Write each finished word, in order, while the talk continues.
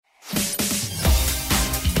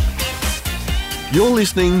You're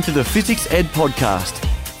listening to the Physics Ed Podcast.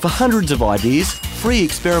 For hundreds of ideas, free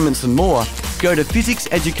experiments and more, go to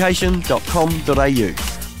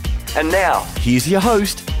physicseducation.com.au. And now, here's your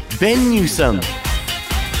host, Ben Newsome.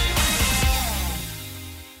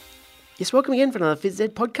 Yes, welcome again for another Phys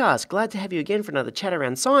Ed podcast. Glad to have you again for another chat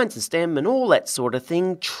around science and STEM and all that sort of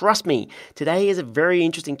thing. Trust me, today is a very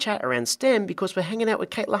interesting chat around STEM because we're hanging out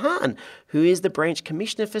with Kate Lehane, who is the Branch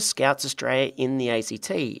Commissioner for Scouts Australia in the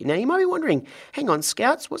ACT. Now, you might be wondering, hang on,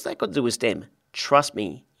 Scouts, what's that got to do with STEM? Trust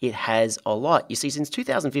me, it has a lot. You see, since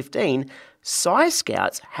 2015,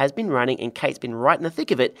 SciScouts has been running, and Kate's been right in the thick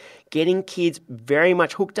of it, getting kids very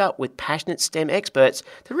much hooked up with passionate STEM experts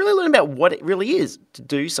to really learn about what it really is to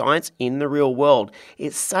do science in the real world.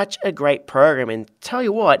 It's such a great program, and tell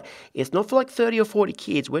you what, it's not for like 30 or 40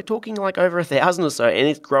 kids. We're talking like over 1,000 or so, and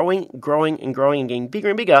it's growing and getting bigger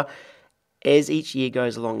and bigger as each year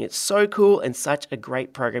goes along. It's so cool and such a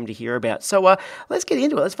great program to hear about. So let's get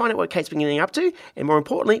into it. Let's find out what Kate's been getting up to, and more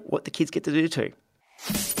importantly, what the kids get to do too.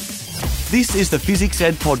 This is the Physics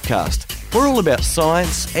Ed Podcast. We're all about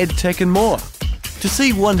science, ed tech and more. To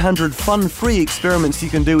see 100 fun free experiments you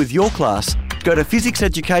can do with your class, go to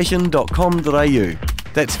physicseducation.com.au.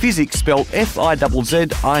 That's physics spelled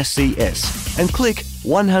F-I-Z-Z-I-C-S. And click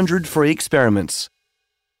 100 free experiments.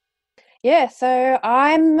 Yeah, so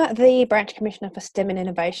I'm the Branch Commissioner for STEM and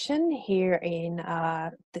Innovation here in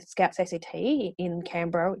the Scouts ACT in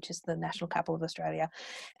Canberra, which is the national capital of Australia.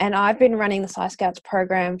 And I've been running the SciScouts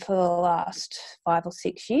program for the last 5 or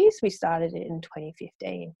 6 years. We started it in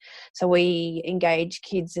 2015. So we engage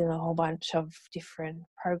kids in a whole bunch of different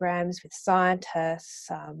programs with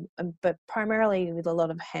scientists, but primarily with a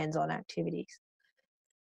lot of hands-on activities.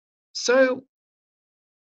 So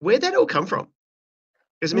where'd that all come from?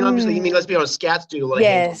 Because, I mean, obviously, let's be honest, Scouts do a lot of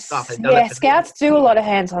hands-on stuff. Scouts do a lot of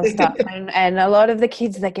hands-on stuff. And a lot of the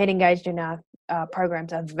kids that get engaged in our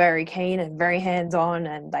programs are very keen and very hands-on,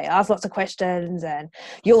 and they ask lots of questions. And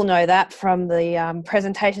you'll know that from the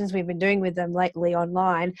presentations we've been doing with them lately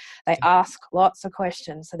online. They ask lots of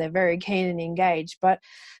questions, so they're very keen and engaged. But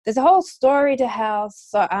there's a whole story to how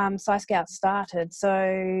SciScouts started.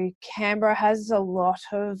 So Canberra has a lot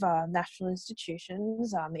of national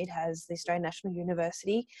institutions. It has the Australian National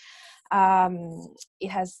University. It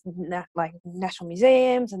has national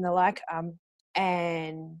museums and the like.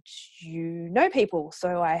 And you know people.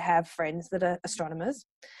 So I have friends that are astronomers,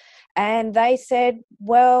 and they said,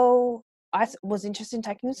 well, I was interested in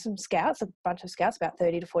taking some scouts, a bunch of scouts, about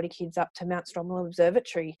 30 to 40 kids up to Mount Stromlo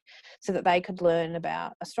Observatory so that they could learn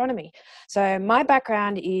about astronomy. So my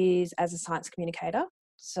background is as a science communicator.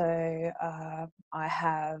 So I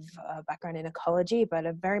have a background in ecology, but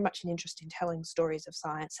I'm very much an interest in telling stories of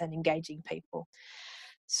science and engaging people.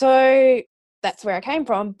 So that's where I came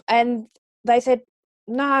from. And they said,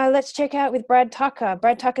 no, let's check out with Brad Tucker.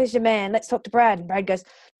 Brad Tucker's your man. Let's talk to Brad. And Brad goes,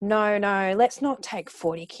 no, let's not take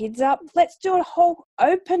 40 kids up. Let's do a whole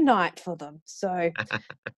open night for them. So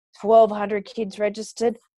 1,200 kids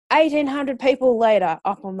registered. 1,800 people later,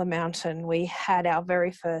 up on the mountain, we had our very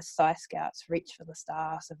first SciScouts Reach for the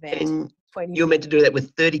Stars event. And you were meant to do that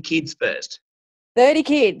with 30 kids first. 30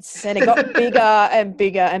 kids, and it got bigger and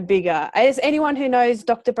bigger and bigger. As anyone who knows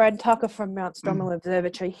Dr. Brad Tucker from Mount Stromlo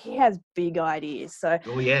Observatory, he has big ideas. So,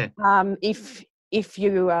 if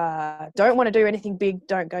you don't want to do anything big,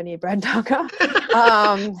 don't go near Brad Tucker.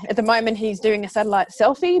 At the moment, he's doing a satellite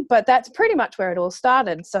selfie, but that's pretty much where it all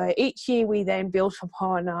started. So each year we then built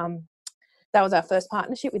upon. That was our first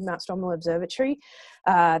partnership with Mount Stromlo Observatory.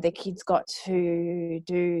 The kids got to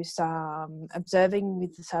do some observing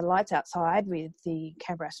with the satellites outside with the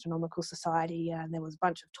Canberra Astronomical Society, and there was a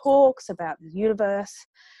bunch of talks about the universe.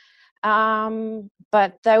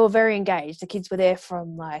 But they were very engaged. The kids were there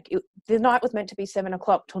from the night was meant to be 7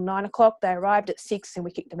 o'clock till 9 o'clock. They arrived at 6 and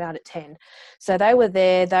we kicked them out at 10. So they were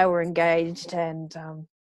there, they were engaged, and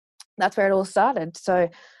that's where it all started. So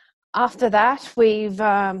after that, we've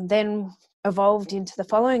then evolved into the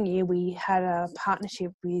following year. We had a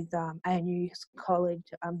partnership with ANU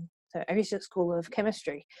College, so ANU School of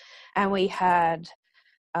Chemistry, and we had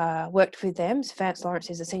worked with them. So Vance Lawrence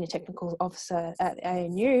is a senior technical officer at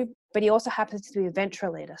ANU, but he also happens to be a venture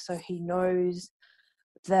leader, so he knows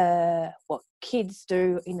what kids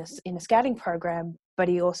do in a scouting program, but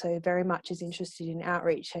he also very much is interested in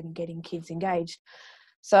outreach and getting kids engaged.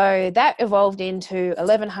 So that evolved into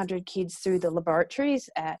 1,100 kids through the laboratories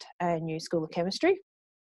at ANU School of Chemistry,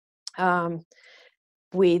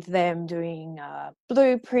 with them doing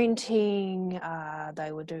blueprinting.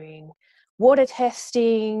 They were doing water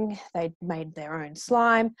testing. They made their own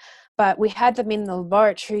slime, but we had them in the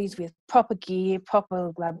laboratories with proper gear,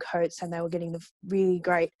 proper lab coats, and they were getting the really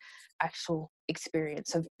great actual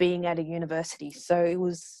experience of being at a university. So it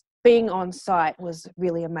was, being on site was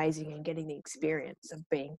really amazing, and getting the experience of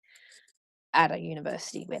being at a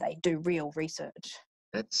university where they do real research.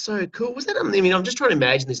 That's so cool. Was that? I mean, I'm just trying to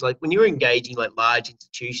imagine this. Like when you're engaging like large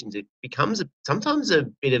institutions, it becomes sometimes a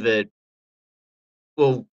bit of a,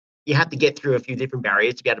 well, you have to get through a few different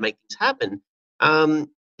barriers to be able to make things happen.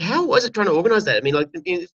 Um, how was it trying to organise that? I mean, like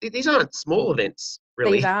these aren't small events,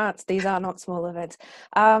 really. These are not small events.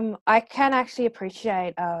 I can actually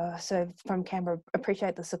appreciate, so from Canberra,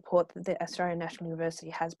 appreciate the support that the Australian National University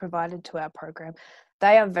has provided to our program.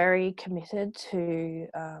 They are very committed to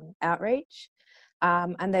outreach,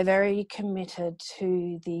 and they're very committed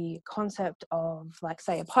to the concept of, like,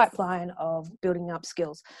 say, a pipeline of building up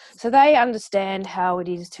skills. So they understand how it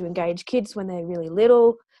is to engage kids when they're really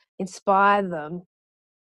little, inspire them,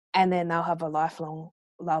 and then they'll have a lifelong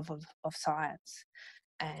love of science.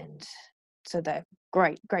 And so they're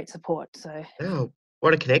great support. So Oh,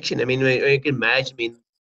 what a connection! I mean, I can imagine. I mean,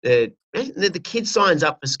 the kid signs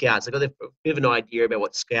up for Scouts. They've got a bit of an idea about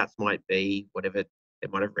what Scouts might be, whatever they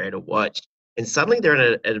might have read or watched, and suddenly they're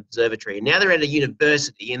in an observatory, and now they're at a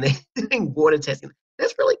university and they're doing water testing.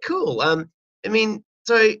 That's really cool. I mean,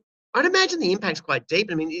 so I'd imagine the impact's quite deep.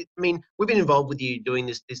 I mean, we've been involved with you doing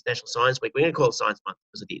this National Science Week. We're going to call it Science Month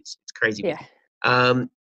because it is. It's crazy yeah, busy.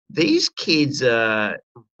 These kids are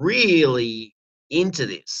really into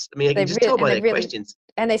this. I mean, I can just tell by their questions.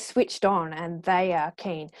 and they're switched on, and they are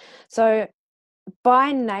keen. So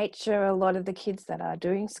by nature, a lot of the kids that are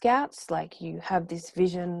doing Scouts, like, you have this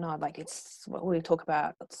vision of, like, it's what we talk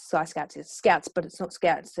about, SciScouts is Scouts, but it's not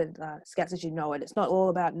Scouts as you know it. It's not all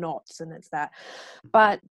about knots and it's that.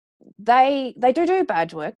 But they do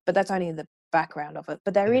badge work, but that's only the background of it.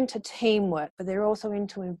 But they're into teamwork, but they're also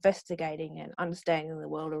into investigating and understanding the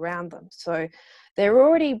world around them. So they're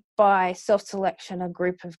already, by self-selection, a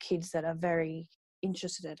group of kids that are very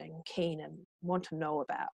interested and keen and want to know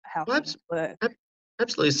about how Well, things work.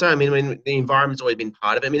 absolutely. So, I mean, the environment's always been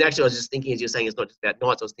part of it. I mean, actually, I was just thinking, as you're saying, it's not just about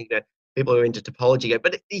knots. I was thinking about people who are into topology,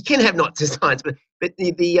 but you can have knots in science. But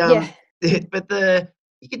Yeah.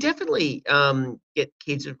 you could definitely get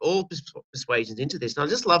kids of all persuasions into this. And I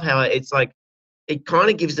just love how it's like it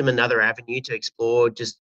kind of gives them another avenue to explore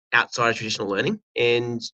just outside of traditional learning,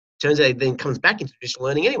 and turns out it then comes back into traditional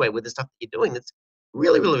learning anyway with the stuff that you're doing. That's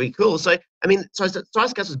really, really, really cool. So, I mean, so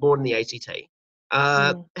SciScouts was born in the ACT.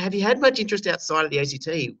 Have you had much interest outside of the ACT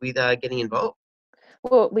with getting involved?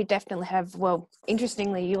 Well, we definitely have. Well,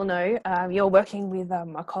 interestingly, you'll know, you're working with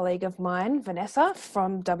a colleague of mine, Vanessa,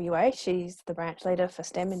 from WA. She's the branch leader for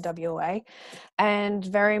STEM in WA. And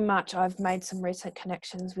very much, I've made some recent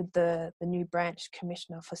connections with the new branch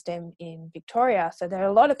commissioner for STEM in Victoria. So there are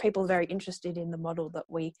a lot of people very interested in the model that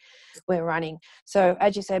we're running. So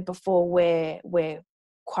as you said before, we're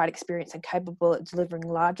quite experienced and capable at delivering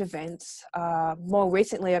large events. More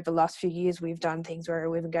recently, over the last few years, we've done things where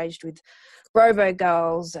we've engaged with Robo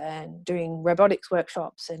Girls and doing robotics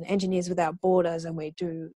workshops and Engineers Without Borders, and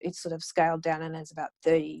it's sort of scaled down, and there's about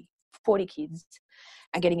 30, 40 kids,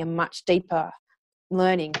 and getting a much deeper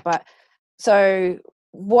learning. But so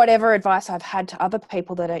whatever advice I've had to other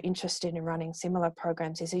people that are interested in running similar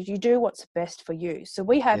programs is you do what's best for you. So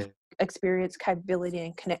we have experience, capability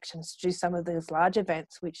and connections to do some of these large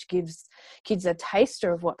events, which gives kids a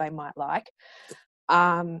taster of what they might like.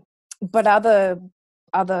 But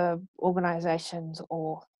other organisations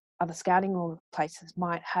or other scouting or places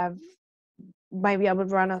might have, maybe I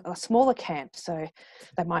would run a smaller camp. So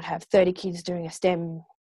they might have 30 kids doing a STEM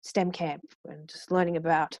camp and just learning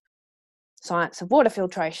about science of water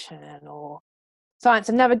filtration or science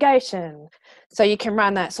of navigation. So you can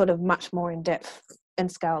run that sort of much more in depth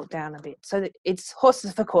and scale it down a bit. So that it's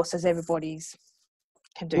horses for courses, everybody's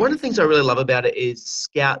can do. One of the things I really love about it is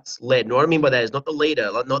Scouts led. And what I mean by that is not the leader,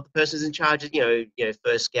 like not the person who's in charge of,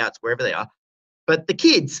 first Scouts, wherever they are, but the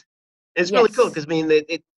kids. And it's really cool because, I mean,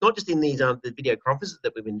 it's not just in these the video conferences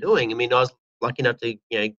that we've been doing. I mean, I was lucky enough to,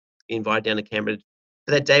 be invited down to Canberra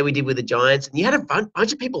for that day we did with the Giants, and you had a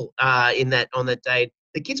bunch of people on that day.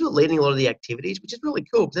 The kids were leading a lot of the activities, which is really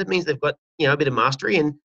cool because that means they've got, a bit of mastery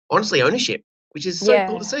and honestly ownership, which is so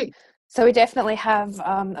cool to see. So we definitely have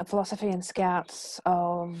a philosophy in Scouts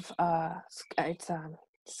of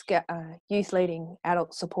youth leading,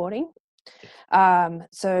 adult supporting.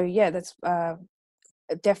 That's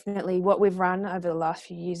definitely what we've run over the last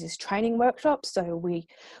few years is training workshops. So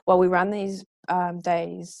while we run these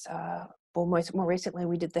days, more recently,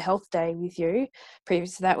 we did the health day with you.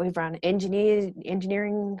 Previous to that, we've run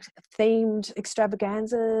engineering themed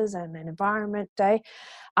extravaganzas and an environment day.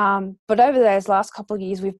 But over those last couple of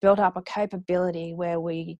years, we've built up a capability where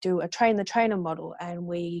we do a train the trainer model, and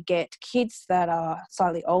we get kids that are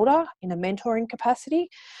slightly older in a mentoring capacity.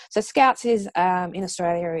 So Scouts is in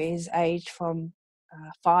Australia is aged from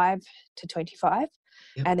 5 to 25.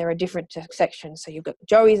 Yep. And there are different sections. So you've got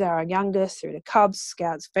Joeys are our youngest, through the Cubs,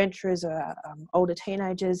 Scouts, Venturers are older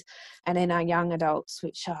teenagers, and then our young adults,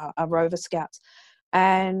 which are Rover Scouts.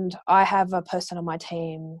 And I have a person on my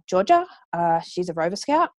team, Georgia. She's a Rover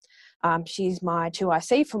Scout. She's my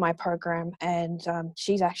 2IC for my program, and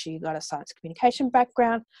she's actually got a science communication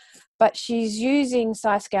background, but she's using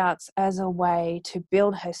SciScouts as a way to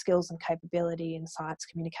build her skills and capability in science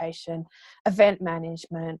communication, event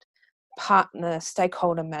management, partner,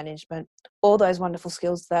 stakeholder management, all those wonderful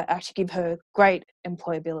skills that actually give her great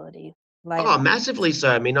employability later. Oh, massively so.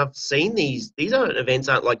 I mean, I've seen these aren't events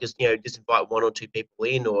aren't like just invite one or two people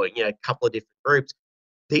in, or a couple of different groups.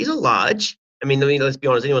 These are large. I mean, let's be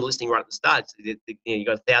honest, anyone listening right at the start, you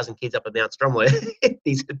got 1,000 kids up at Mount Stromlo.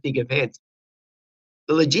 These are big events.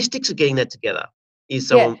 The logistics of getting that together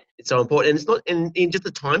is it's so important. And it's not in just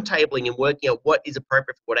the timetabling and working out what is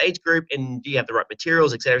appropriate for what age group, and do you have the right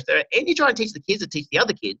materials, et cetera. And you try and teach the kids to teach the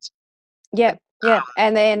other kids. Yeah.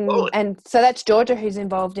 And so that's Georgia, who's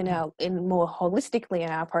involved in more holistically in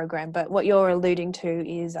our program. But what you're alluding to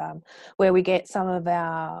is where we get some of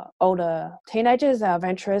our older teenagers, our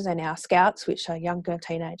venturers, and our scouts, which are younger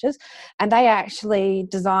teenagers, and they actually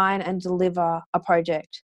design and deliver a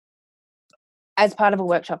project as part of a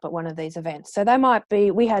workshop at one of these events. So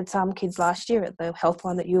we had some kids last year at the health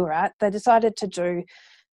one that you were at, they decided they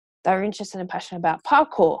were interested and passionate about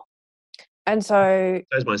parkour. And so...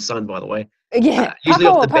 That's my son, by the way. Yeah, usually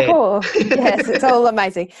parkour. Yes, it's all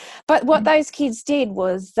amazing. But what those kids did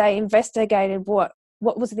was they investigated what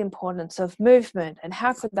was the importance of movement and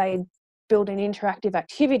how could they build an interactive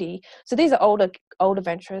activity. So these are older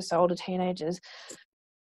venturers, so older teenagers,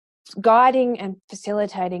 guiding and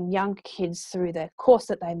facilitating young kids through the course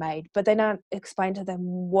that they made, but they don't explain to them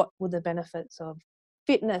what were the benefits of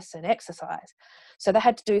fitness and exercise. So they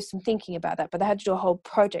had to do some thinking about that, but they had to do a whole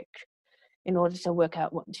project in order to work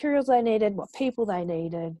out what materials they needed, what people they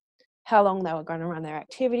needed, how long they were going to run their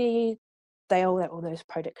activity. They all got all those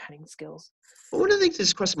project cutting skills. Well, one of the things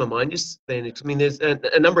that's crossed my mind just then, I mean, there's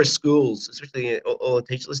a number of schools, especially all the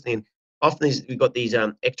teachers listening, often we've got these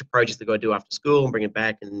extra projects they've got to do after school and bring it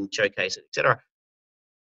back and showcase it, etc.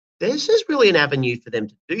 This is really an avenue for them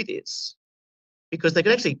to do this, because they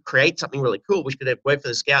could actually create something really cool, which could work for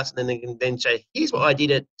the Scouts, and then they can then say, here's what I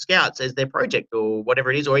did at Scouts as their project, or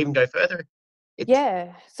whatever it is, or even go further.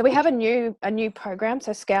 So we have a new program.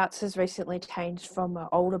 So Scouts has recently changed from an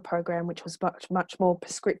older program, which was much more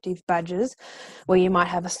prescriptive badges, where you might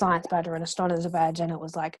have a science badge or an astronomer's badge, and it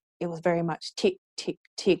was very much tick, tick,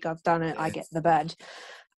 tick. I've done it. I get the badge.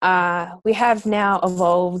 We have now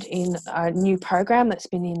evolved in a new program that's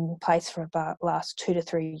been in place for about the last 2 to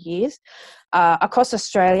 3 years. Across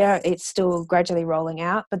Australia, it's still gradually rolling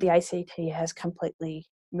out, but the ACT has completely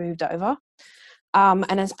moved over.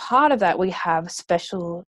 And as part of that, we have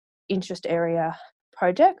special interest area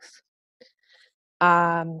projects.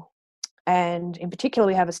 And in particular,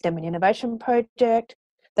 we have a STEM and innovation project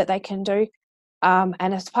that they can do. And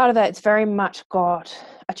as part of that, it's very much got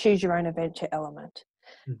a choose your own adventure element.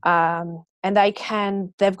 And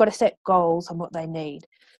they've got to set goals on what they need.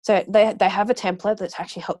 So they have a template that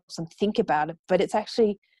actually helps them think about it, but it's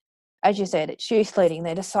actually, as you said, it's youth leading.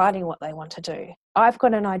 They're deciding what they want to do. I've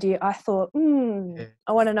got an idea. I thought,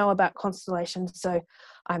 I want to know about constellations. So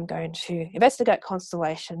I'm going to investigate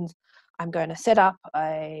constellations. I'm going to set up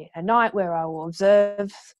a night where I will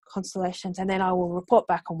observe constellations, and then I will report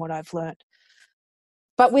back on what I've learned.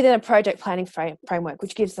 But within a project planning framework,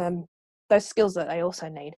 which gives them those skills that they also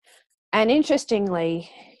need. And interestingly,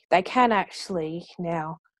 they can actually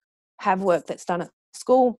now have work that's done at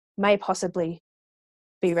school, may possibly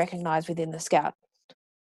be recognised within the Scout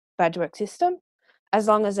badge work system, as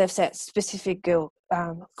long as they've set specific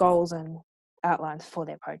goals and outlines for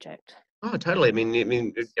their project. Oh, totally. I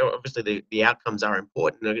mean, obviously the outcomes are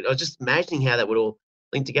important. I was just imagining how that would all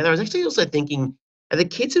link together. I was actually also thinking, are the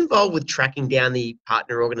kids involved with tracking down the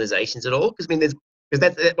partner organisations at all? Because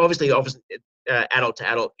that's obviously adult to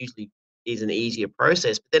adult usually is an easier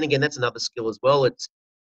process, but then again, that's another skill as well. It's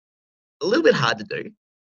a little bit hard to do,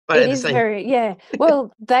 but it is very.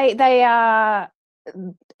 Well, they are.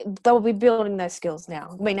 they'll be building those skills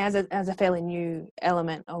now. I mean, as a fairly new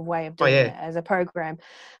element of way of doing it as a program.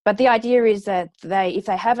 But the idea is that if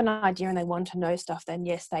they have an idea and they want to know stuff, then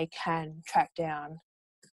yes, they can track down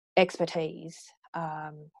expertise,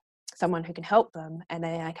 someone who can help them, and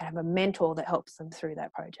then they can have a mentor that helps them through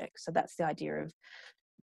that project. So that's the idea of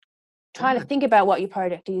trying to think about what your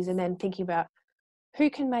project is and then thinking about who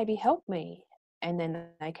can maybe help me, and then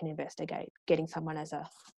they can investigate getting someone as a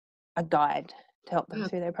guide to help them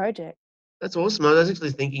through their project. That's awesome. I was actually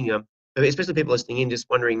thinking, especially people listening in, just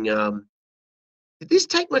wondering, did this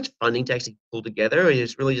take much funding to actually pull together, or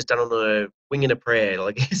is it really just done on a wing and a prayer,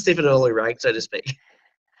 like Stephen Ollie rag, so to speak?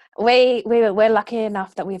 We're lucky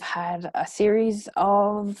enough that we've had a series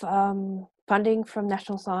of funding from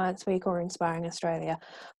National Science Week or Inspiring Australia,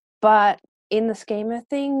 but in the scheme of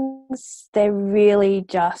things, they're really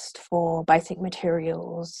just for basic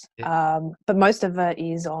materials. But most of it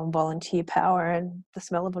is on volunteer power and the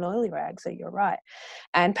smell of an oily rag. So you're right,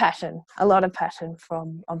 and passion, a lot of passion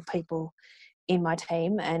on people in my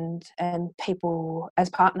team and people as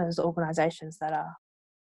partners, organisations that are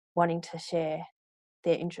wanting to share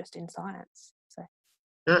their interest in science. So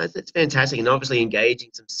No, it's fantastic, and obviously engaging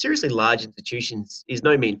some seriously large institutions is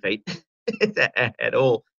no mean feat at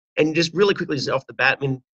all. And just really quickly, just off the bat, I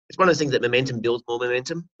mean, it's one of those things that momentum builds more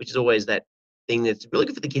momentum, which is always that thing that's really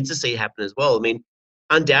good for the kids to see happen as well. I mean,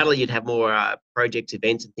 undoubtedly you'd have more projects,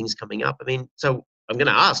 events, and things coming up. I mean, so I'm going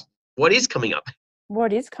to ask, what is coming up?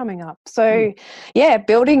 What is coming up? So,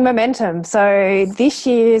 building momentum. So this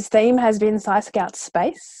year's theme has been SciScouts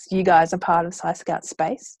Space. You guys are part of SciScouts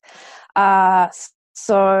Space.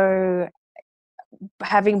 So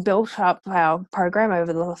having built up our program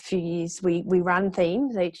over the last few years, we run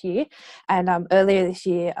themes each year. And earlier this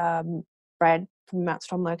year, Brad from Mount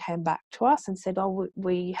Stromlo came back to us and said,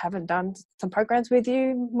 we haven't done some programs with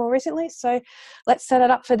you more recently, so let's set it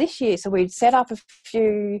up for this year. So we'd set up a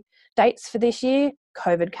few dates for this year.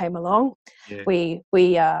 COVID came along. We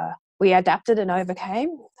adapted and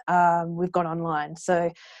overcame. We've gone online.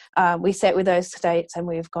 So we set with those dates and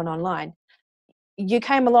we've gone online. You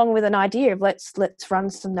came along with an idea of let's run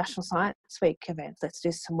some National Science Week events. Let's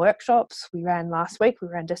do some workshops. We ran last week. We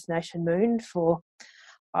ran Destination Moon for,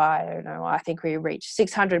 I don't know, I think we reached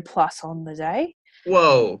 600 plus on the day.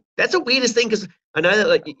 Whoa, that's the weirdest thing, because I know that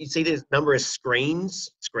like you see there's a number of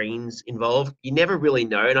screens involved. You never really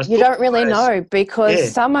know. And you don't really know,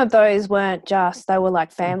 because some of those weren't just, they were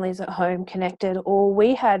like families at home connected, or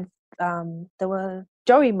we had, there were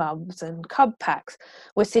Joey mugs and cub packs.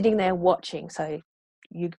 We're sitting there watching. So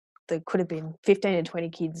there could have been 15 to 20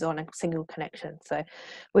 kids on a single connection. So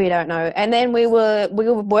we don't know. And then we were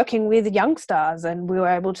working with young stars, and we were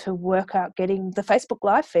able to work out getting the Facebook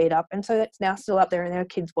live feed up. And so that's now still up there, and there are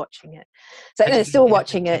kids watching it. So they're still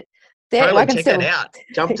watching it. Totally check that out.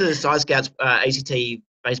 Jump to the SciScouts ACT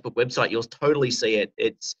Facebook website. You'll totally see it.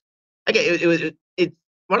 It's okay. It's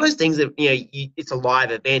one of those things that, it's a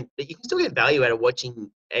live event, but you can still get value out of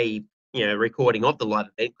watching a recording of the live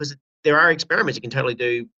event, because there are experiments you can totally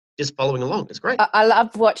do just following along. It's great. I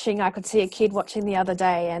love watching. I could see a kid watching the other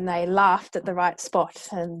day, and they laughed at the right spot,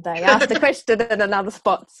 and they asked a question at another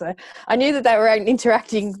spot. So I knew that they were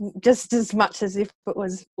interacting just as much as if it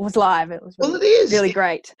was live. It was really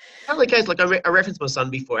great. Totally case, like I referenced my son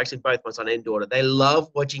before, actually both my son and daughter, they love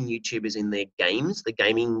watching YouTubers in their games, the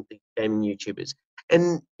gaming YouTubers.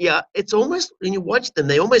 And it's almost, when you watch them,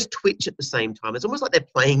 they almost twitch at the same time. It's almost like they're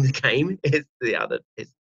playing the game as the other.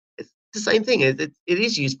 It's the same thing. It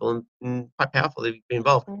is useful and quite powerful to be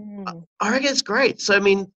involved. I reckon it's great. So, I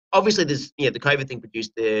mean, obviously there's, the COVID thing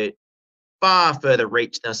produced the far further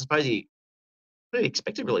reach than I suppose you really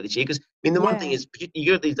expected really this year. Because, I mean, the one thing is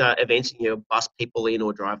you got these events and bus people in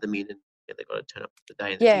or drive them in, and they've got to turn up for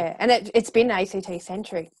the day. And it's been ACT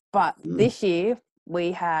centric. But this year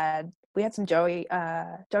we had some Joey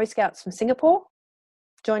Scouts from Singapore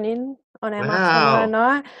join in on our Mount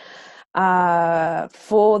Stromlo night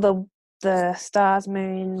for the Stars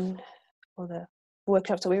Moon, or the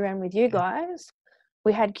workshops that we ran with you guys.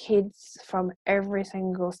 We had kids from every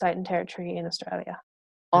single state and territory in Australia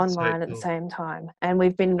online at the same time. And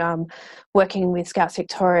we've been working with Scouts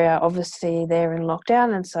Victoria. Obviously they're in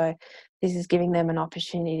lockdown, and so this is giving them an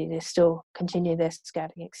opportunity to still continue their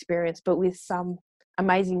scouting experience, but with some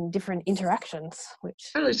amazing different interactions.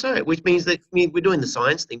 Which means that, we're doing the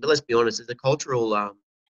science thing, but let's be honest, there's a cultural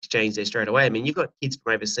exchange there straight away. I mean, you've got kids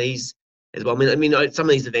from overseas as well. I mean, some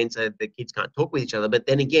of these events the kids can't talk with each other, but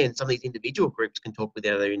then again, some of these individual groups can talk with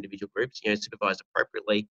the other individual groups, supervised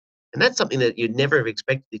appropriately. And that's something that you'd never have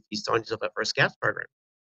expected if you signed yourself up for a Scouts program.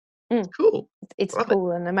 Cool. It's Love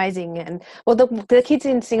cool and amazing. And well, the kids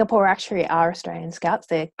in Singapore actually are Australian Scouts.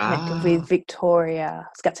 They're connected with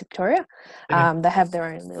Scouts Victoria. Okay. They have their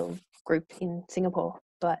own little group in Singapore,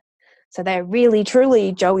 but so they're really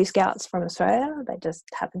truly Joey Scouts from Australia. They just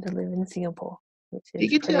happen to live in Singapore, which Do you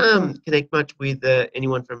is get pretty to cool. connect much with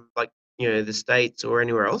anyone from the States or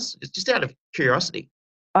anywhere else? It's just out of curiosity.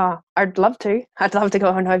 Oh, I'd love to. I'd love to go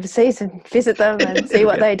on overseas and visit them and see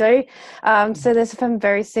what they do. So there's some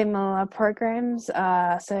very similar programs.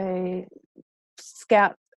 So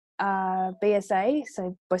Scout BSA,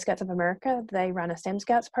 so Boy Scouts of America, they run a STEM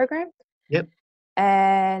Scouts program. Yep.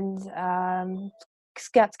 And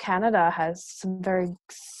Scouts Canada has some very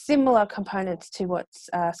similar components to what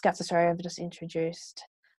Scouts Australia have just introduced.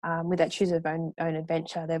 With that choose your own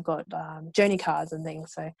adventure, they've got journey cards and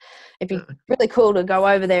things. So it'd be really cool to go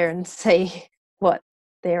over there and see what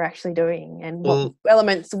they're actually doing and what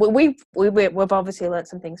elements. We've obviously learned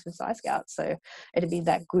some things from SciScouts, so it'd be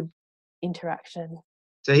that good interaction.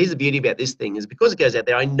 So here's the beauty about this thing is because it goes out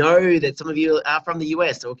there, I know that some of you are from the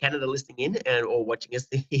US or Canada listening in or watching us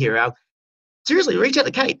here. Seriously, reach out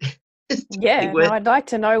to Kate. Yeah, no, I'd like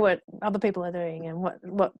to know what other people are doing and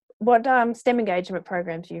what STEM engagement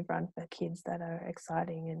programs you've run for kids that are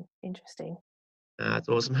exciting and interesting. That's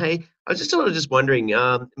awesome. Hey, I was just wondering.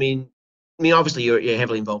 I mean, obviously you're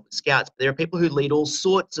heavily involved with Scouts, but there are people who lead all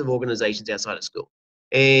sorts of organisations outside of school,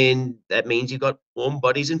 and that means you've got warm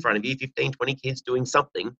bodies in front of you, 15, 20 kids doing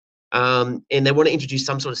something, and they want to introduce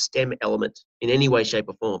some sort of STEM element in any way, shape,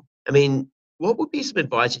 or form. I mean, what would be some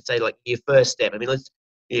advice you'd say, like your first step? I mean,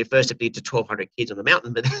 your first step to 1,200 kids on the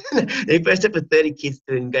mountain, but your first step for 30 kids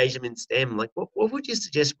to engage them in STEM. Like, what would you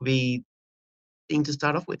suggest would be thing to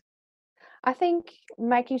start off with? I think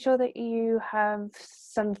making sure that you have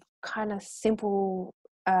some kind of simple,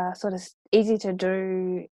 sort of easy to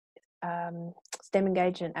do STEM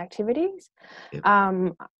engagement activities.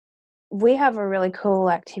 Yep. We have a really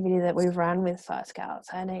cool activity that we've run with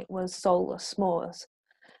SciScouts, and it was solar s'mores.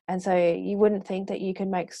 And so you wouldn't think that you could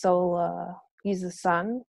make solar, use the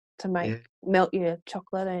sun to melt your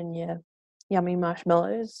chocolate and your yummy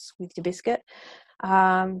marshmallows with your biscuit.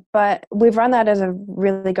 But we've run that as a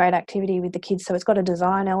really great activity with the kids. So it's got a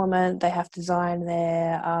design element. They have to design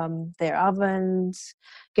their ovens,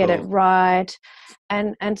 get it right.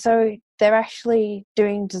 And so they're actually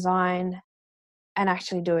doing design and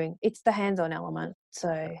actually doing, it's the hands-on element.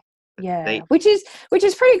 So yeah, which is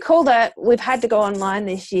pretty cool that we've had to go online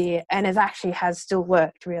this year, and it actually has still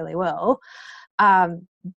worked really well.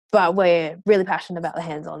 But we're really passionate about the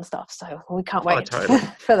hands-on stuff, so we can't wait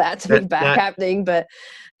for that to be back happening. But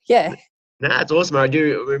yeah. No, that's awesome. I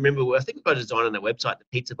do remember, I think we've got a design on their website, the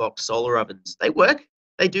pizza box solar ovens. They work.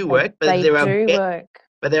 They do work. But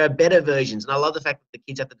there are better versions. And I love the fact that the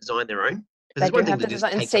kids have to design their own. They do have to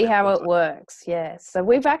design and see how it works. Yeah. So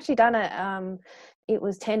we've actually done it. It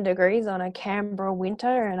was 10 degrees on a Canberra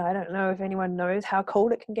winter, and I don't know if anyone knows how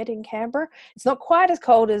cold it can get in Canberra. It's not quite as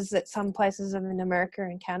cold as at some places in America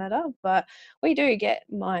and Canada, but we do get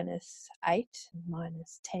 -8,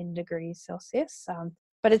 -10 degrees Celsius.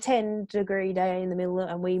 But a 10-degree day in the middle,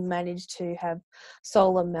 and we managed to have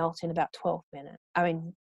solar melt in about 12 minutes. I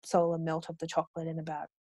mean, solar melt of the chocolate in about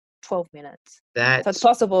 12 minutes. That's so it's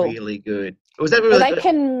possible. Really good. Was that really good? They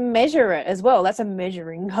can measure it as well. That's a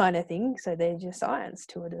measuring kind of thing. So there's your science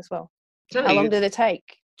to it as well. How long did it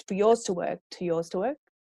take for yours to work to yours to work?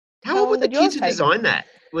 How old were the kids who designed that?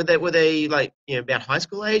 Were they like, about high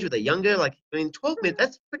school age? Were they younger? Like, 12 minutes,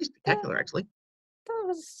 that's pretty spectacular, actually. That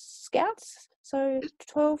was Scouts, so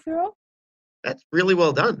 12-year-old. That's really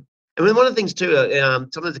well done. And then one of the things too,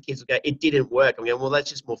 sometimes the kids will go, it didn't work. I'm going, well,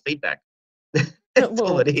 that's just more feedback. That's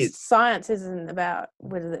all it is. Science isn't about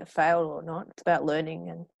whether it failed or not. It's about learning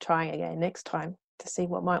and trying again next time to see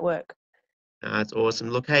what might work. That's awesome.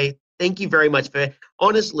 Look, hey, thank you very much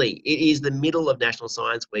honestly, it is the middle of National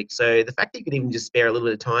Science Week. So the fact that you could even just spare a little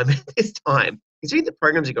bit of time at this time, considering the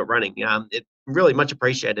programs you've got running, it's really much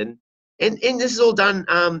appreciated. And this is all done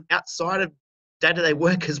outside of day-to-day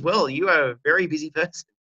work as well. You are a very busy person.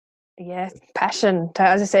 Yeah, passion.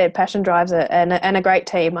 As I said, passion drives it, and a great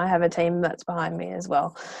team. I have a team that's behind me as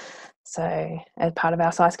well. So as part of our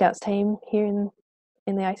SciScouts team here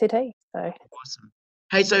in the ACT. So awesome.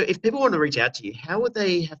 Hey, so if people want to reach out to you, how would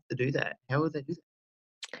they have to do that? How would they do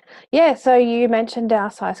that? Yeah, so you mentioned our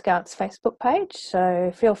SciScouts Facebook page,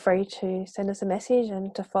 so feel free to send us a message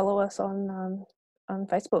and to follow us on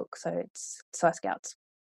Facebook. So it's SciScouts.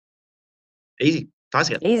 Easy.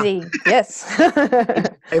 SciScouts. Easy, yes.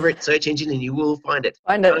 Favorite search engine, and you will find it.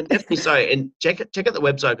 Find it. Definitely so. And check out the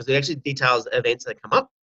website because it actually details events that come up.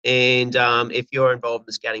 And if you're involved in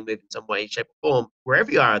the scouting move in some way, shape, or form,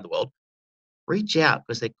 wherever you are in the world, reach out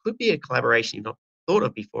because there could be a collaboration you've not thought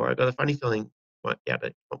of before. I've got a funny feeling you might be able to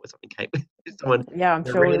come up with something, Kate, with someone Yeah, I'm in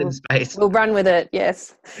a sure random space. we'll run with it.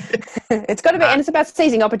 Yes, it's got to be, and it's about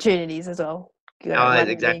seizing opportunities as well. You got to run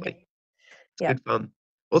Exactly. big. It's good fun.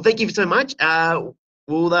 Well, thank you so much.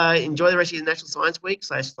 We'll enjoy the rest of the National Science Week /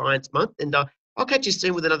 Science Month, and I'll catch you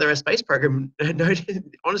soon with another space program. No,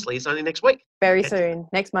 honestly, it's only next week. Very soon,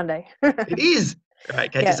 next Monday. It is. All right,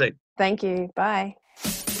 catch you soon. Thank you. Bye.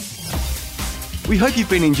 We hope you've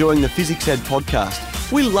been enjoying the Physics Ed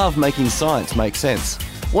podcast. We love making science make sense.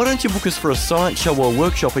 Why don't you book us for a science show or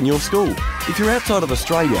workshop in your school? If you're outside of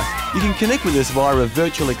Australia, you can connect with us via a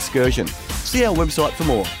virtual excursion. See our website for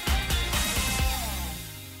more.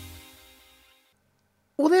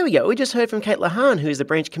 Well, there we go. We just heard from Kate Lehane, who is the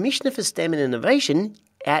Branch Commissioner for STEM and Innovation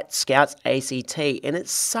at Scouts ACT. And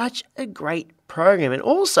it's such a great program and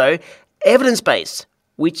also evidence-based,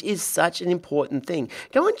 which is such an important thing.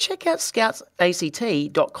 Go and check out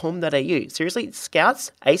scoutsact.com.au. Seriously,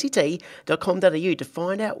 scoutsact.com.au to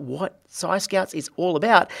find out what SciScouts is all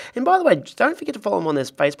about. And by the way, don't forget to follow them on their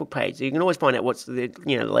Facebook page. So you can always find out what's the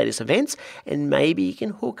latest events, and maybe you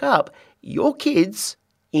can hook up your kids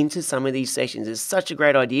into some of these sessions. It's such a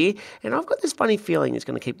great idea, and I've got this funny feeling it's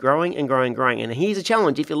going to keep growing and growing and growing. And here's a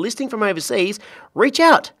challenge. If you're listening from overseas, reach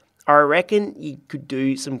out. I reckon you could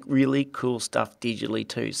do some really cool stuff digitally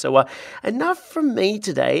too. So enough from me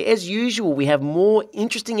today. As usual, we have more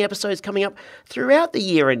interesting episodes coming up throughout the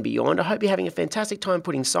year and beyond. I hope you're having a fantastic time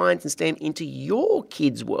putting science and STEM into your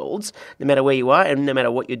kids' worlds, no matter where you are and no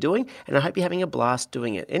matter what you're doing. And I hope you're having a blast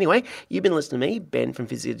doing it. Anyway, you've been listening to me, Ben from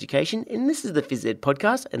Physics Education, and this is the Phys Ed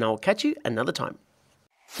podcast, and I'll catch you another time.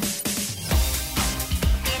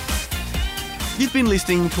 You've been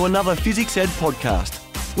listening to another Physics Ed podcast.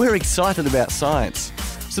 We're excited about science.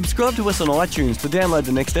 Subscribe to us on iTunes to download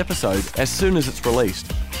the next episode as soon as it's released.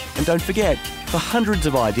 And don't forget, for hundreds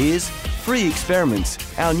of ideas, free experiments,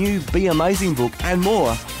 our new Be Amazing book and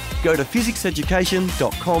more, go to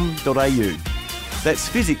physicseducation.com.au. That's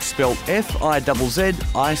physics spelled F-I-Z-Z-I-C-S.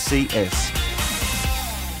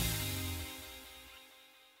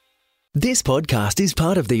 This podcast is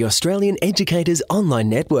part of the Australian Educators Online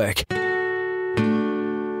Network.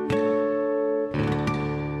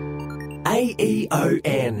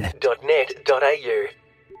 aeon.net.au